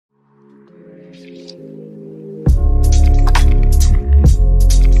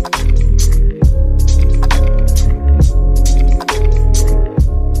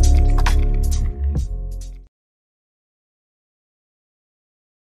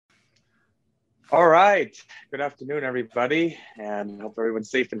All right. Good afternoon, everybody, and hope everyone's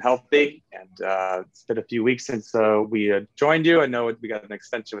safe and healthy. And it's been a few weeks since we joined you. I know we got an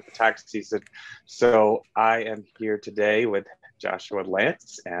extension with the tax season. So I am here today with Joshua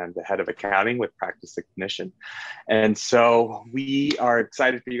Lance and the head of accounting with Practice Ignition. And so we are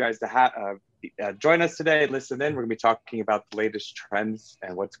excited for you guys to join us today, listen in. We're going to be talking about the latest trends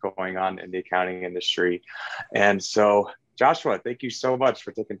and what's going on in the accounting industry. And so Joshua, thank you so much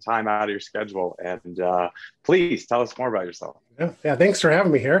for taking time out of your schedule. And please tell us more about yourself. Yeah, thanks for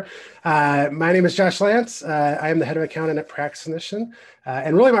having me here. My name is Josh Lance. I am the head of accounting at Practice Ignition.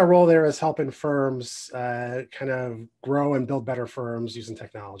 And really my role there is helping firms kind of grow and build better firms using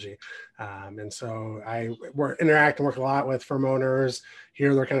technology. And so I interact and work a lot with firm owners,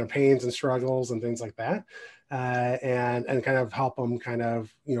 hear their kind of pains and struggles and things like that. And kind of help them kind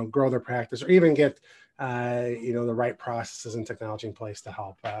of, grow their practice or even get the right processes and technology in place to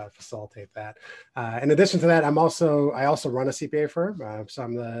help facilitate that. In addition to that, I also run a CPA firm. So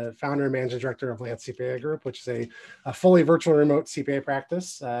I'm the founder and managing director of Lance CPA Group, which is a fully virtual remote CPA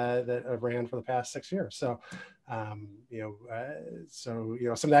practice that I've ran for the past 6 years. So, some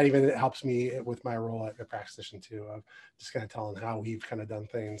of that even helps me with my role at Practice Ignition too, of just kind of telling how we've kind of done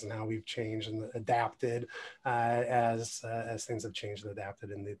things and how we've changed and adapted as things have changed and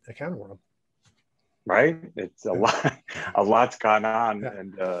adapted in the accounting world. Right, it's a lot's gone on,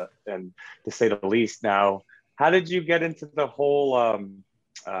 yeah. And to say the least. Now, how did you get into the whole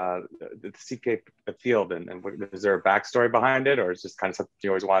the CPA field, and is there a backstory behind it, or is it just kind of something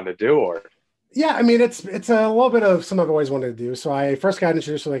you always wanted to do, or? Yeah, I mean, it's a little bit of something I've always wanted to do. So I first got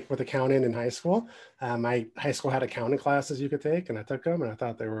introduced with accounting in high school. My high school had accounting classes you could take, and I took them, and I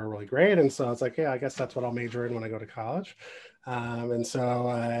thought they were really great. And so I was like, yeah, I guess that's what I'll major in when I go to college. And so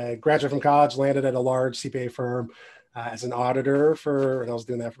I graduated from college, landed at a large CPA firm as an auditor and I was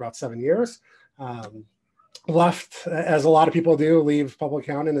doing that for about 7 years. Left, as a lot of people do, leave public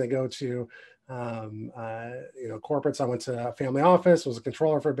accounting and they go to corporates. I went to a family office, was a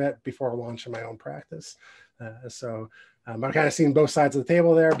controller for a bit before launching my own practice. I've kind of seen both sides of the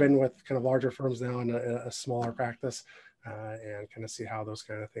table there, been with kind of larger firms now in a smaller practice, and kind of see how those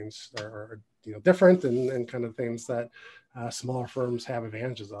kind of things are different and kind of things that smaller firms have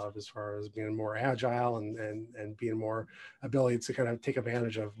advantages of as far as being more agile and being more ability to kind of take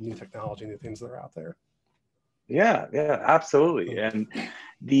advantage of new technology, new things that are out there. Yeah, absolutely. And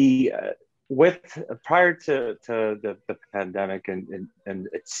the prior to the pandemic, and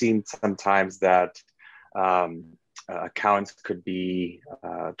it seemed sometimes that accounts could be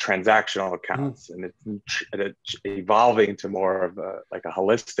transactional accounts, and it's evolving to more of like a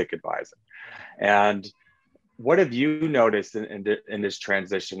holistic advisor. And what have you noticed in this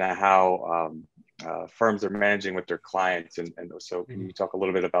transition, and how firms are managing with their clients? And so can you talk a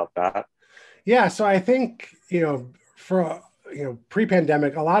little bit about that? Yeah, so I think,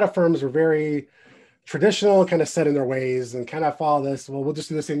 pre-pandemic, a lot of firms were very traditional, kind of set in their ways and kind of follow this. Well, we'll just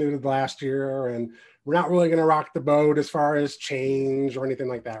do the same thing we did last year, and we're not really going to rock the boat as far as change or anything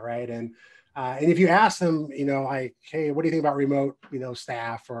like that, right? And if you ask them, like, hey, what do you think about remote,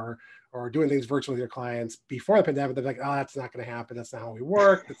 staff or doing things virtually with your clients before the pandemic? They're like, oh, that's not going to happen. That's not how we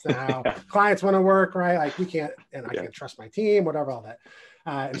work. That's not how clients want to work, right? Like we can't, and I can't trust my team, whatever, all that.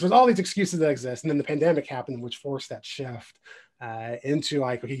 And so there's all these excuses that exist. And then the pandemic happened, which forced that shift into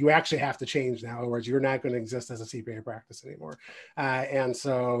like, okay, you actually have to change now. In other words, you're not going to exist as a CPA practice anymore. And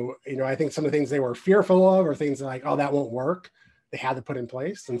so, I think some of the things they were fearful of are things like, oh, that won't work. They had to put in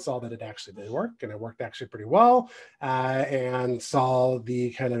place and saw that it actually did work, and it worked actually pretty well, and saw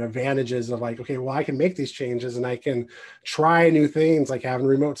the kind of advantages of like, okay, well, I can make these changes and I can try new things like having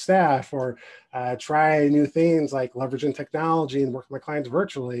remote staff, or try new things like leveraging technology and work with my clients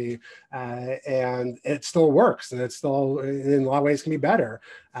virtually, and it still works, and it still in a lot of ways can be better.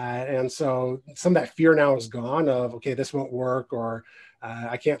 And so some of that fear now is gone of, okay, this won't work, or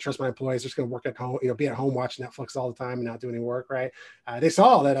I can't trust my employees. They're just going to work at home, be at home watching Netflix all the time and not do any work, right? They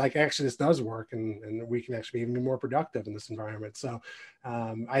saw that like actually this does work, and we can actually even be more productive in this environment. So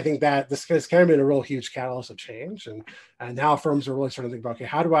I think that this has kind of been a real huge catalyst of change, and now firms are really starting to think about, okay,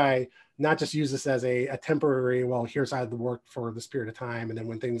 how do I not just use this as a temporary, well, here's how to work for this period of time, and then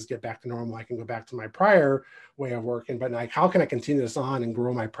when things get back to normal, I can go back to my prior way of working, but like, how can I continue this on and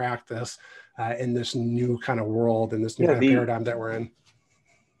grow my practice in this new kind of world, in this new kind of paradigm that we're in?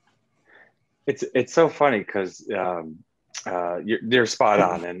 It's so funny because you're spot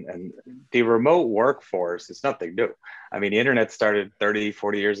on, and the remote workforce is nothing new. I mean, the internet started 30,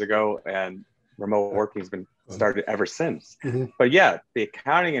 40 years ago, and remote working has been started ever since. Mm-hmm. But yeah, the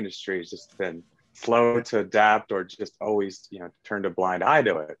accounting industry has just been slow to adapt, or just always turned a blind eye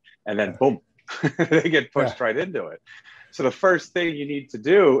to it, and then boom, They get pushed right into it. So the first thing you need to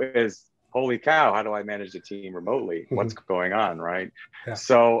do is, holy cow, how do I manage the team remotely? What's going on, right? Yeah.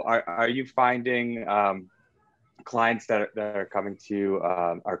 So are you finding clients that are coming to you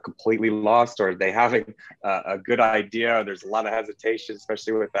are completely lost, or are they having a good idea? There's a lot of hesitation,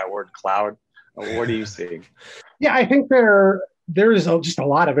 especially with that word cloud. What are you seeing? Yeah, I think there's just a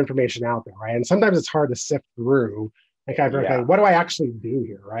lot of information out there, right? And sometimes it's hard to sift through and kind of, okay, what do I actually do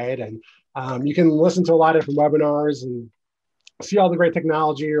here, right? And you can listen to a lot of different webinars and see all the great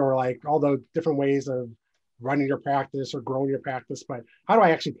technology or like all the different ways of running your practice or growing your practice, but how do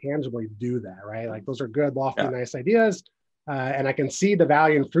I actually tangibly do that, right? Like those are good, lofty, nice ideas. And I can see the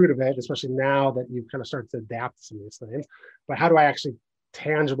value and fruit of it, especially now that you've kind of started to adapt to some of these things. But how do I actually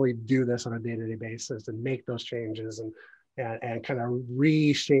tangibly do this on a day-to-day basis and make those changes and kind of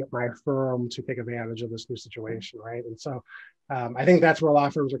reshape my firm to take advantage of this new situation, right? And so I think that's where law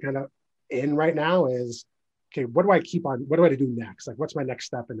firms are kind of in right now is, okay, what do I do next? Like, what's my next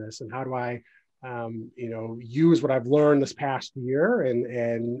step in this? And how do I, use what I've learned this past year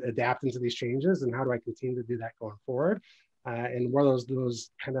and adapt into these changes? And how do I continue to do that going forward? And what are those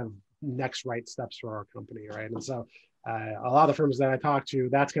kind of next right steps for our company, right? And so a lot of the firms that I talk to,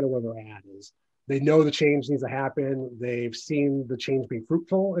 that's kind of where they're at is they know the change needs to happen. They've seen the change being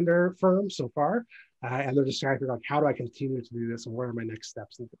fruitful in their firm so far. And they're just trying to figure out, how do I continue to do this? And what are my next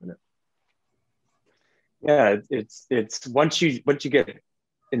steps in doing it? Yeah, it's once you get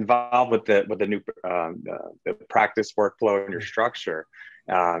involved with the new the practice workflow and your structure,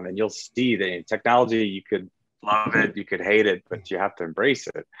 and you'll see that technology, you could love it, you could hate it, but you have to embrace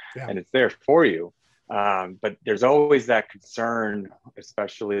it, and it's there for you. But there's always that concern,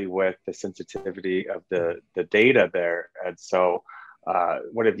 especially with the sensitivity of the data there. And so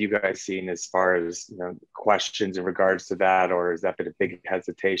what have you guys seen as far as questions in regards to that, or has that been a big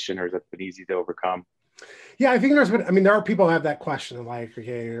hesitation, or has that been easy to overcome? Yeah, I think there are people who have that question of like,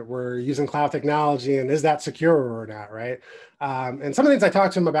 okay, we're using cloud technology and is that secure or not, right? And some of the things I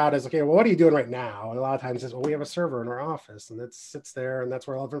talk to them about is, okay, well, what are you doing right now? And a lot of times it's, well, we have a server in our office and it sits there and that's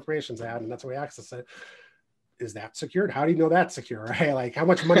where all the information's at and that's where we access it. Is that secured? How do you know that's secure, right? Like how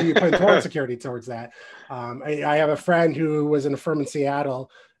much money are you putting towards security towards that? I have a friend who was in a firm in Seattle,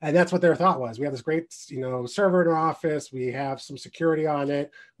 and that's what their thought was. We have this great, server in our office. We have some security on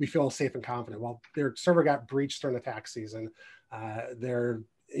it. We feel safe and confident. Well, their server got breached during the tax season. Their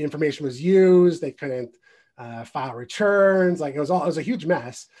information was used. They couldn't file returns. Like it was a huge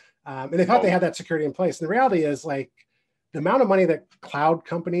mess. And they thought they had that security in place. And the reality is like, the amount of money that cloud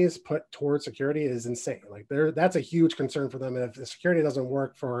companies put towards security is insane. Like that's a huge concern for them. And if the security doesn't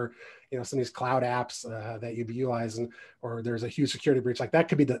work for, some of these cloud apps that you'd be utilizing, or there's a huge security breach, like that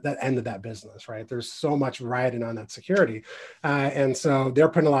could be the end of that business, right? There's so much riding on that security. And so they're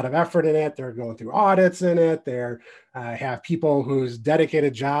putting a lot of effort in it. They're going through audits in it. They're have people whose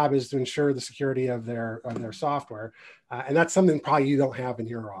dedicated job is to ensure the security of their software. And that's something probably you don't have in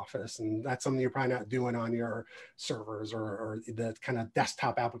your office. And that's something you're probably not doing on your servers or the kind of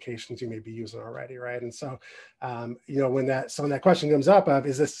desktop applications you may be using already, right? And so, when that question comes up of,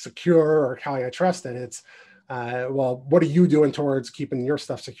 is this secure or how I trust it? It's, well, what are you doing towards keeping your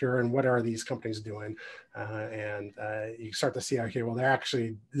stuff secure and what are these companies doing? And you start to see, okay, well,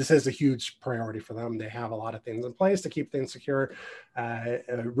 this is a huge priority for them. They have a lot of things in place to keep things secure,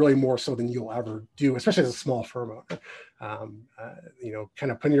 really more so than you'll ever do, especially as a small firm owner.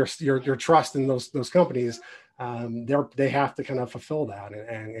 Kind of putting your trust in those companies. They have to kind of fulfill that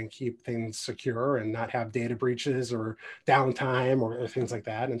and keep things secure and not have data breaches or downtime or things like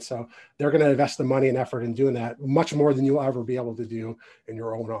that. And so they're going to invest the money and effort in doing that much more than you'll ever be able to do in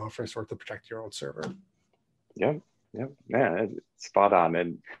your own office or to protect your own server. Yeah, spot on.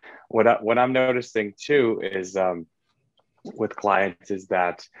 And what I'm noticing too is with clients is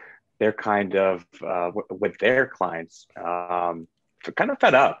that they're kind of with their clients kind of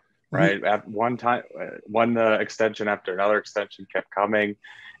fed up. Right. At one time, one extension after another extension kept coming,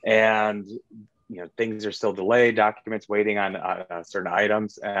 and things are still delayed. Documents waiting on certain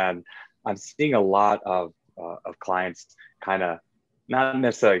items, and I'm seeing a lot of clients kind of not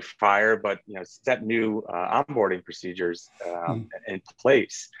necessarily fire, but set new onboarding procedures in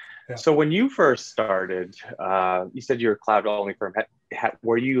place. Yeah. So when you first started, you said you're a cloud only firm.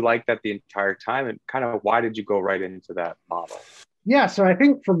 Were you like that the entire time, and kind of why did you go right into that model? Yeah, so I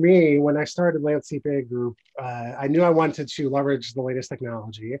think for me, when I started Lance CPA Group, I knew I wanted to leverage the latest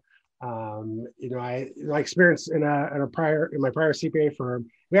technology. My experience in my prior CPA firm,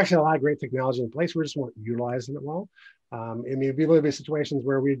 we actually had a lot of great technology in place. We just weren't utilizing it well. We'd be situations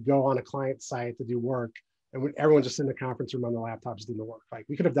where we'd go on a client site to do work, and everyone just in the conference room on the laptops doing the work. Like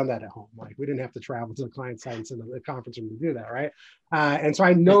we could have done that at home. Like we didn't have to travel to the client side and sit in the conference room to do that, right? And so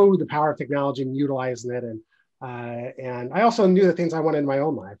I know the power of technology and utilizing it, and I also knew the things I wanted in my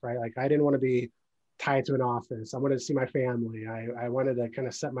own life, right? Like I didn't want to be tied to an office. I wanted to see my family. I wanted to kind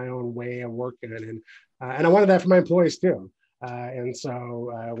of set my own way of working, and I wanted that for my employees too. And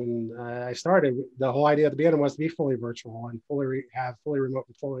so when I started, the whole idea at the beginning was to be fully virtual and have fully remote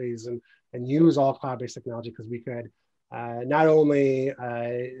employees and use all cloud-based technology, because we could not only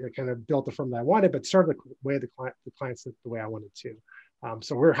kind of build the firm that I wanted, but serve the way the clients the way I wanted to.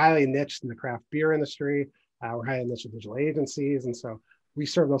 So we're highly niched in the craft beer industry. We're highly niched in digital agencies, and so we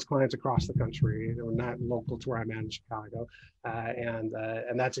serve those clients across the country. We're not local to where I'm at in Chicago,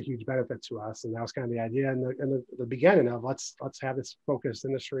 and that's a huge benefit to us. And that was kind of the idea in the beginning of let's have this focused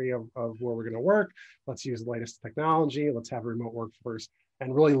industry of where we're going to work. Let's use the latest technology. Let's have a remote workforce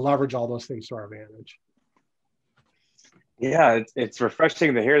and really leverage all those things to our advantage. Yeah, it's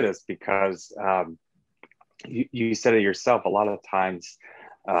refreshing to hear this, because you said it yourself. A lot of times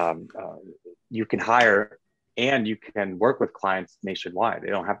you can hire and you can work with clients nationwide. They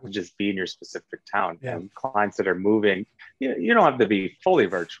don't have to just be in your specific town. Yeah. And clients that are moving, you don't have to be fully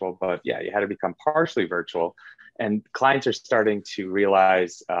virtual, but yeah, you had to become partially virtual. And clients are starting to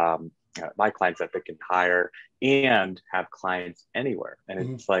realize, my clients, that they can hire and have clients anywhere.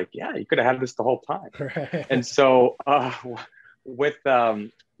 And it's like, yeah, you could have had this the whole time. Right. And so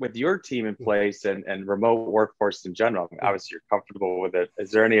with your team in place and remote workforce in general, obviously you're comfortable with it.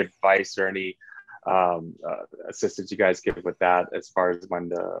 Is there any advice or any assistance you guys give with that, as far as when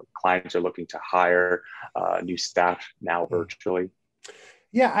the clients are looking to hire new staff now virtually?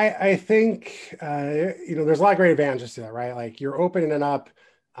 Yeah, I think there's a lot of great advantages to that, right? Like you're opening it up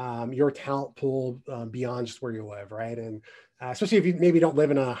your talent pool beyond just where you live, right? And especially if you maybe don't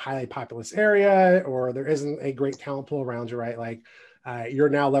live in a highly populous area, or there isn't a great talent pool around you, right? Like you're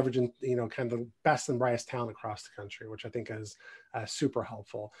now leveraging, kind of the best and brightest talent across the country, which I think is super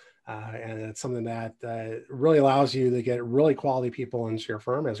helpful. And it's something that really allows you to get really quality people into your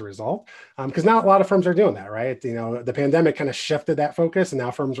firm as a result. Because not a lot of firms are doing that, right? The pandemic kind of shifted that focus, and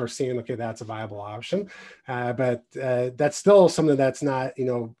now firms are seeing, okay, that's a viable option. But that's still something that's not,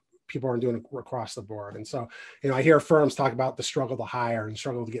 people aren't doing across the board. And so, I hear firms talk about the struggle to hire and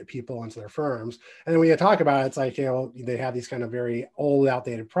struggle to get people into their firms. And then when you talk about it, it's like, they have these kind of very old,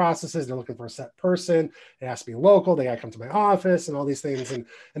 outdated processes. They're looking for a set person. It has to be local. They got to come to my office and all these things. And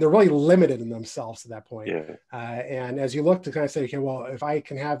they're really limited in themselves to that point. Yeah. And as you look to kind of say, okay, well, if I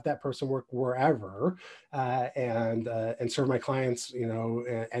can have that person work wherever and serve my clients,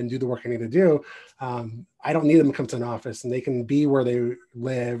 and do the work I need to do, I don't need them to come to an office, and they can be where they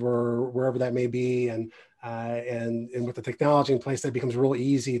live or wherever that may be. And with the technology in place, that becomes really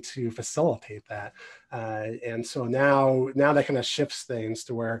easy to facilitate that. And so now that kind of shifts things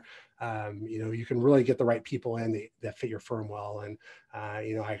to where, you can really get the right people in that fit your firm well. And,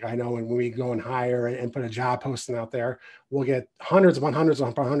 I know when we go and hire and put a job posting out there, we'll get hundreds upon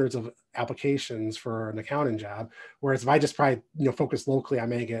hundreds of applications for an accounting job. Whereas if I just probably, focus locally, I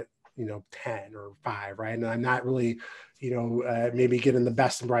may get 10 or 5, right? And I'm not really, maybe getting the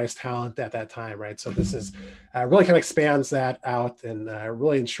best and brightest talent at that time, right? So this is really kind of expands that out and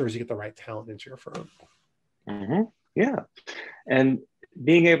really ensures you get the right talent into your firm. Mm-hmm. Yeah. And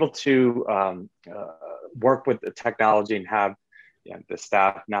being able to work with the technology and have the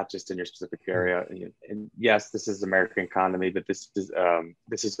staff, not just in your specific area. And yes, this is American economy, but this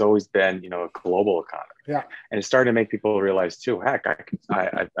has always been, a global economy. Yeah. And it's starting to make people realize too, heck,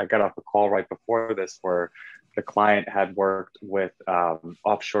 I got off a call right before this where the client had worked with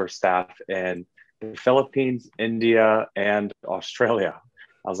offshore staff in the Philippines, India, and Australia.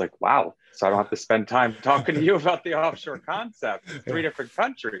 I was like, wow. So I don't have to spend time talking to you about the offshore concept. It's 3 different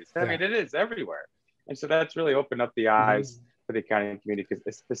countries. I mean, it is everywhere. And so that's really opened up the eyes for the accounting community,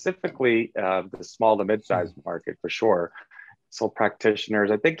 because specifically the small to mid-sized market for sure. So practitioners,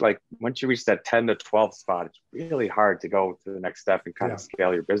 I think like once you reach that 10 to 12 spot, it's really hard to go to the next step and kind of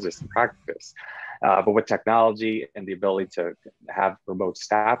scale your business and practice. But with technology and the ability to have remote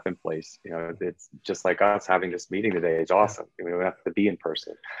staff in place, it's just like us having this meeting today. It's awesome. We don't have to be in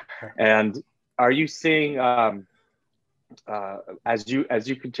person. And are you seeing, as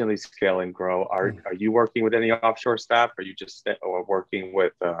you continually scale and grow, are you working with any offshore staff? Are you just working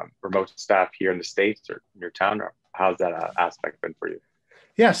with remote staff here in the States or in your town? Or how's that aspect been for you?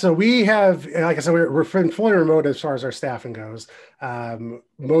 Yeah, so we have, like I said, we're fully remote as far as our staffing goes.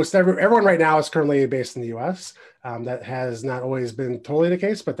 Everyone right now is currently based in the U.S. That has not always been totally the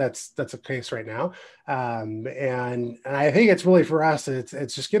case, but that's the case right now. And I think it's really for us,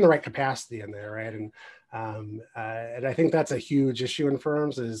 it's just getting the right capacity in there, right? And And I think that's a huge issue in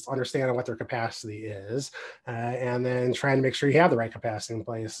firms, is understanding what their capacity is, and then trying to make sure you have the right capacity in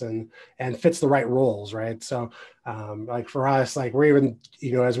place and fits the right roles, right? So like for us, like we're even,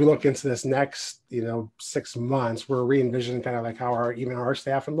 as we look into this next, 6 months, we're re-envisioning kind of like how even our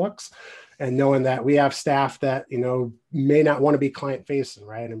staffing looks, and knowing that we have staff that, may not want to be client facing,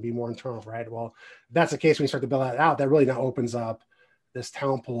 right? And be more internal, right? Well, if that's the case, when you start to build that out, that really now opens up this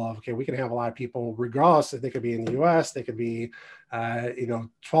talent pool of, okay, we can have a lot of people, regardless if they could be in the US, they could be,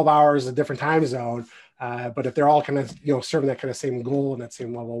 12 hours a different time zone. But if they're all kind of, serving that kind of same goal and that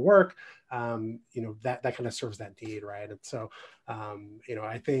same level of work, that kind of serves that need, right? And so,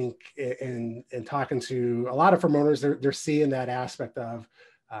 I think in talking to a lot of firm owners, they're seeing that aspect of,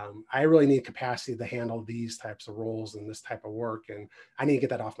 I really need capacity to handle these types of roles and this type of work, and I need to get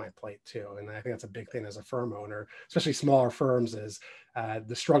that off my plate too. And I think that's a big thing as a firm owner, especially smaller firms, is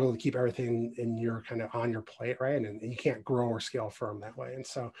the struggle to keep everything in your kind of on your plate, right? And you can't grow or scale a firm that way. And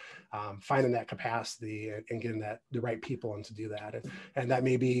so finding that capacity and getting the right people in to do that, and that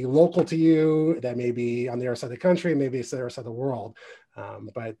may be local to you, that may be on the other side of the country, maybe it's the other side of the world.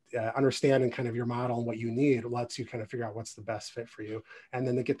 But understanding kind of your model and what you need lets you kind of figure out what's the best fit for you, and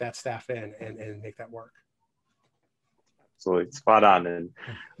then to get that staff in and make that work. Absolutely spot on. And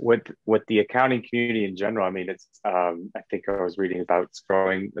with the accounting community in general, I mean, it's I think I was reading about it's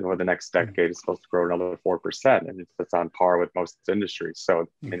growing over the next decade. It's supposed to grow another 4%, and it's on par with most industries. So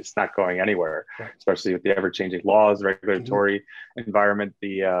I mean, it's not going anywhere, especially with the ever-changing laws, regulatory environment,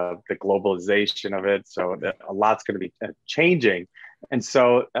 the globalization of it. So a lot's going to be changing. And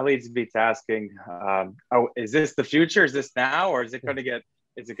so that leads me to asking, is this the future? Is this now, or is it going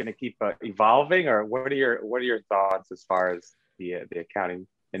to keep evolving, or what are your thoughts as far as the accounting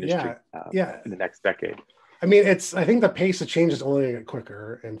industry in the next decade? I mean, I think the pace of change is only get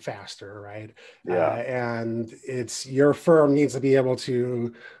quicker and faster, right? And it's your firm needs to be able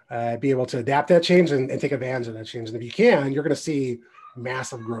to adapt that change and take advantage of that change. And if you can, you're going to see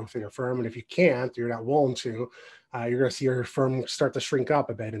massive growth in your firm. And if you can't, you're not willing to, you're going to see your firm start to shrink up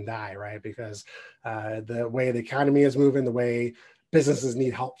a bit and die, right? Because the way the economy is moving, the way businesses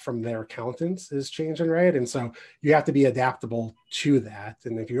need help from their accountants is changing, right? And so you have to be adaptable to that.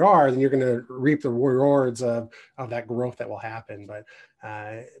 And if you are, then you're going to reap the rewards of that growth that will happen. But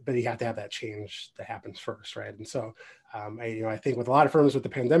you have to have that change that happens first, right? And so I think with a lot of firms with the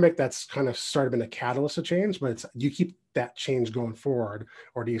pandemic, that's kind of started been a catalyst of change. But do you keep that change going forward,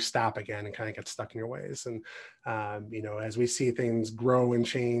 or do you stop again and kind of get stuck in your ways? And as we see things grow and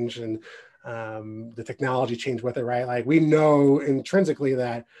change, and the technology change with it, right? Like we know intrinsically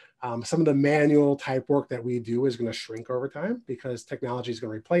that some of the manual type work that we do is going to shrink over time, because technology is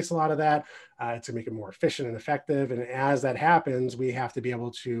going to replace a lot of that to make it more efficient and effective. And as that happens, we have to be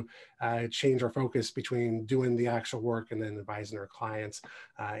able to change our focus between doing the actual work and then advising our clients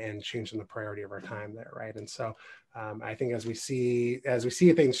and changing the priority of our time there, right? And so I think as we see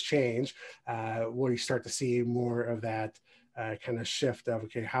things change, we start to see more of that kind of shift of,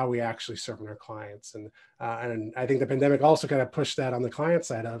 okay, how are we actually serving our clients? And I think the pandemic also kind of pushed that on the client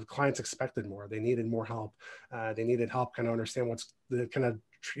side of clients expected more. They needed more help. They needed help kind of understand what's the kind of,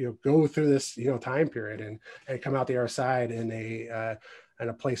 go through this, time period and come out the other side in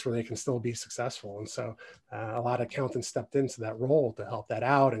a place where they can still be successful. And so a lot of accountants stepped into that role to help that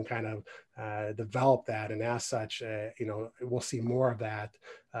out and kind of develop that. And as such, we'll see more of that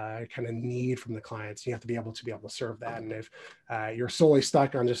kind of need from the clients. You have to be able to serve that. And if you're solely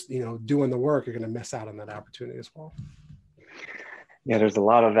stuck on just, doing the work, you're going to miss out on that opportunity as well. Yeah, there's a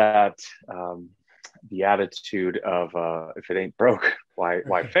lot of that, the attitude of if it ain't broke,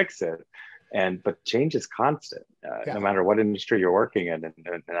 why fix it? But change is constant, no matter what industry you're working in.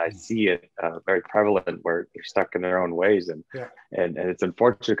 And I see it very prevalent where they're stuck in their own ways. And it's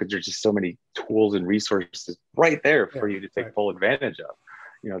unfortunate because there's just so many tools and resources right there for you to take full advantage of.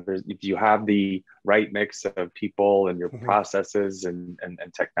 If you have the right mix of people and your processes and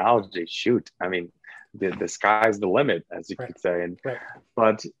technology, shoot, I mean, the sky's the limit, as you could say.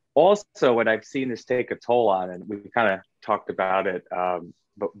 But also what I've seen this take a toll on, and we kind of talked about it,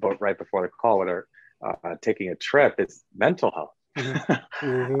 but right before the call with our taking a trip, is mental health.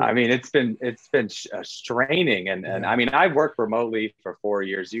 I mean, it's been straining, and I mean, I've worked remotely for 4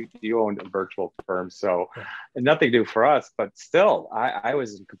 years. You owned a virtual firm, so nothing new for us, but still, I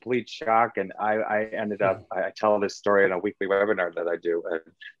was in complete shock, and I ended up, I tell this story in a weekly webinar that I do,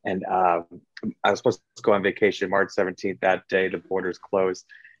 and I was supposed to go on vacation March 17th. That day, the borders closed.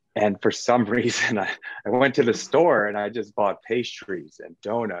 And for some reason, I went to the store and I just bought pastries and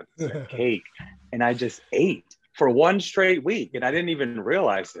donuts and cake, and I just ate for one straight week, and I didn't even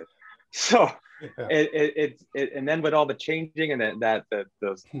realize it. So And then with all the changing and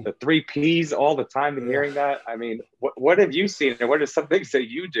the three P's all the time and hearing that, I mean, what have you seen, and what are some things that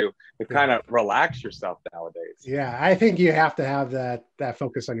you do to kind of relax yourself nowadays? Yeah, I think you have to have that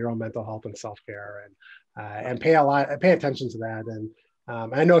focus on your own mental health and self-care, and pay attention to that. And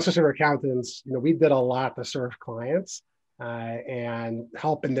I know, especially for accountants, we did a lot to serve clients and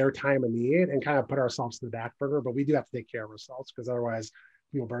help in their time of need, and kind of put ourselves to the back burner. But we do have to take care of ourselves, because otherwise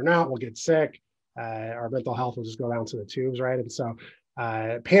we'll burn out, we'll get sick, our mental health will just go down to the tubes, right? And so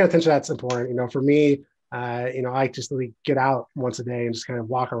paying attention, that's important. For me, I just get out once a day and just kind of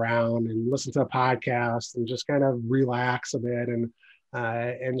walk around and listen to a podcast and just kind of relax a bit, and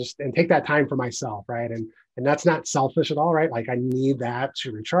take that time for myself, right? And that's not selfish at all, right? Like, I need that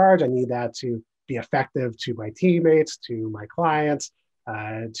to recharge. I need that to be effective to my teammates, to my clients,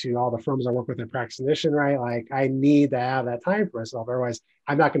 to all the firms I work with in Practice Ignition, right? Like, I need to have that time for myself. Otherwise,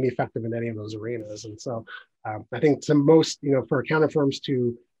 I'm not going to be effective in any of those arenas. And so I think for accounting firms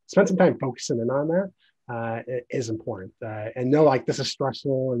to spend some time focusing in on that is important. And know, like, this is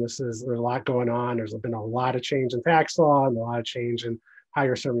stressful, and there's a lot going on. There's been a lot of change in tax law and a lot of change in how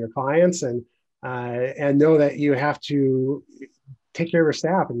you're serving your clients, and know that you have to take care of your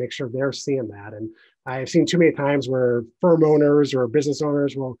staff and make sure they're seeing that. And I've seen too many times where firm owners or business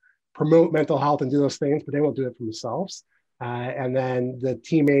owners will promote mental health and do those things, but they won't do it for themselves. And then the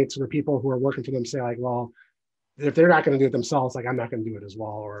teammates or the people who are working for them say, like, well, if they're not going to do it themselves, like, I'm not going to do it as well,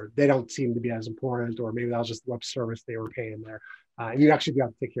 or they don't seem to be as important, or maybe that was just lip service they were paying there. And you actually got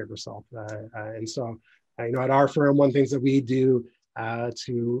to take care of yourself. And so, at our firm, one of the things that we do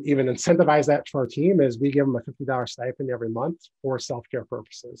to even incentivize that for our team is we give them a $50 stipend every month for self-care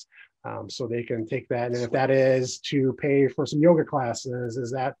purposes. So they can take that. And if that is to pay for some yoga classes,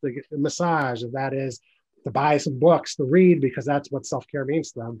 is that the massage, if that is to buy some books to read, because that's what self-care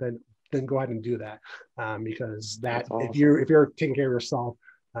means to them, then go ahead and do that. Because that, awesome. if you're taking care of yourself,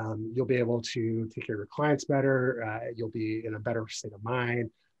 you'll be able to take care of your clients better. You'll be in a better state of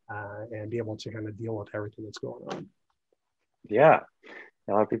mind, and be able to kind of deal with everything that's going on. Yeah,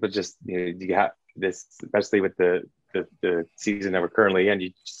 a lot of people just you got this, especially with the season that we're currently in.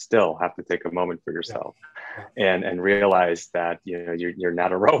 You still have to take a moment for yourself, and realize that you're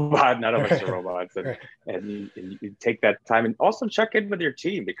not a robot. None of us are robots, and you take that time, and also check in with your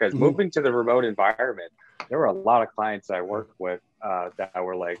team, because moving to the remote environment, there were a lot of clients I worked with that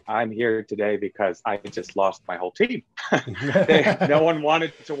were like, I'm here today because I just lost my whole team. No one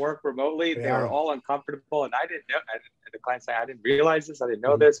wanted to work remotely. They were all uncomfortable, and I didn't know. The clients say, I didn't realize this. I didn't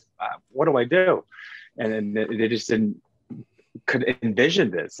know this. What do I do? And then they just could envision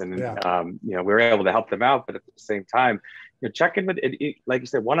this. And we were able to help them out, but at the same time, check in with it, like you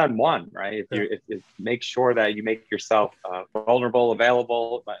said, one-on-one, right? If make sure that you make yourself vulnerable,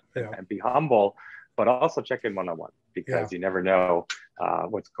 available, and be humble, but also check in one-on-one, because you never know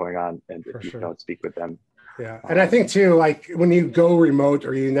what's going on, and if you don't speak with them. Yeah. And I think too, like, when you go remote,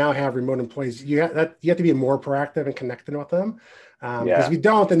 or you now have remote employees, you have to be more proactive and connected with them. Because if you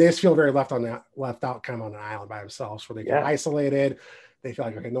don't, then they just feel very left out kind of on an island by themselves, where they get isolated. They feel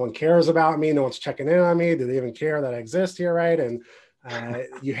like, okay, no one cares about me. No one's checking in on me. Do they even care that I exist here? Right. And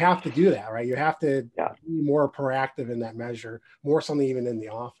you have to do that, right? You have to be more proactive in that measure, more so than even in the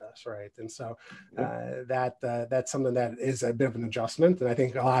office, right? And so that's something that is a bit of an adjustment. And I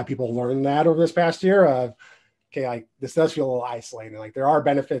think a lot of people learned that over this past year of, okay, like, this does feel a little isolating. Like, there are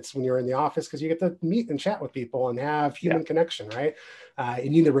benefits when you're in the office, because you get to meet and chat with people and have human connection, right? You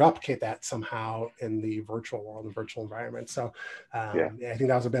need to replicate that somehow in the virtual world and virtual environment. So I think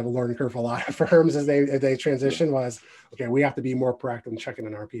that was a bit of a learning curve for a lot of firms as they transition, was, okay, we have to be more proactive in checking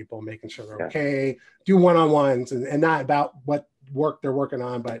in our people, making sure they're okay, do one-on-ones, and not about what work they're working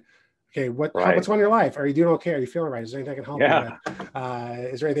on, but okay, what's going on in your life? Are you doing okay? Are you feeling right? Is there anything I can help you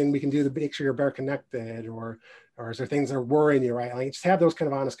with? Is there anything we can do to make sure you're better connected? Or is there things that are worrying you, right? Like, just have those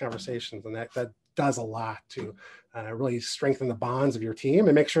kind of honest conversations, and that does a lot to really strengthen the bonds of your team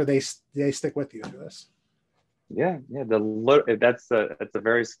and make sure they stick with you through this. That's a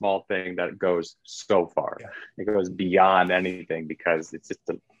very small thing that goes so far. It goes beyond anything, because it's just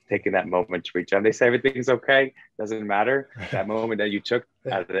taking that moment to reach out. They say everything's okay, doesn't matter. That moment that you took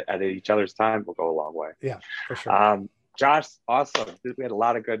at each other's time will go a long way. Yeah, for sure. Josh, awesome. We had a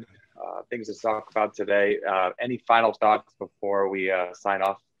lot of good things to talk about today. Any final thoughts before we sign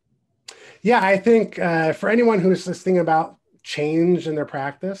off? Yeah, I think for anyone who's just thinking about change in their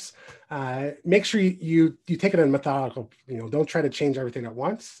practice, make sure you take it in methodical, don't try to change everything at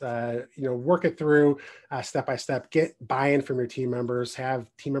once. Work it through step by step, get buy-in from your team members, have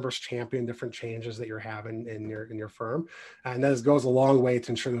team members champion different changes that you're having in your firm. And that goes a long way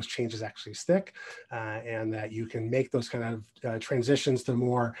to ensure those changes actually stick, and that you can make those kind of transitions to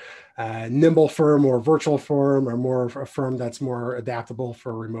more nimble firm or virtual firm, or more a firm that's more adaptable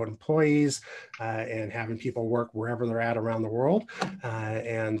for remote employees, and having people work wherever they're at around the world,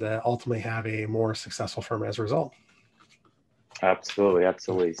 and ultimately have a more successful firm as a result. Absolutely,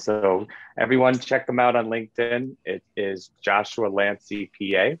 absolutely. So everyone check them out on LinkedIn. It is Joshua Lance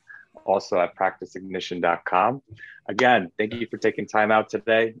CPA, also at practiceignition.com. Again, thank you for taking time out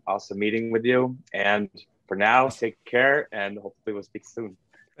today. Awesome meeting with you. And for now, take care, and hopefully we'll speak soon.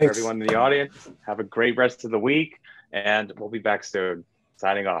 For everyone in the audience, have a great rest of the week, and we'll be back soon.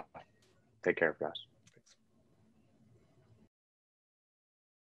 Signing off. Take care, guys.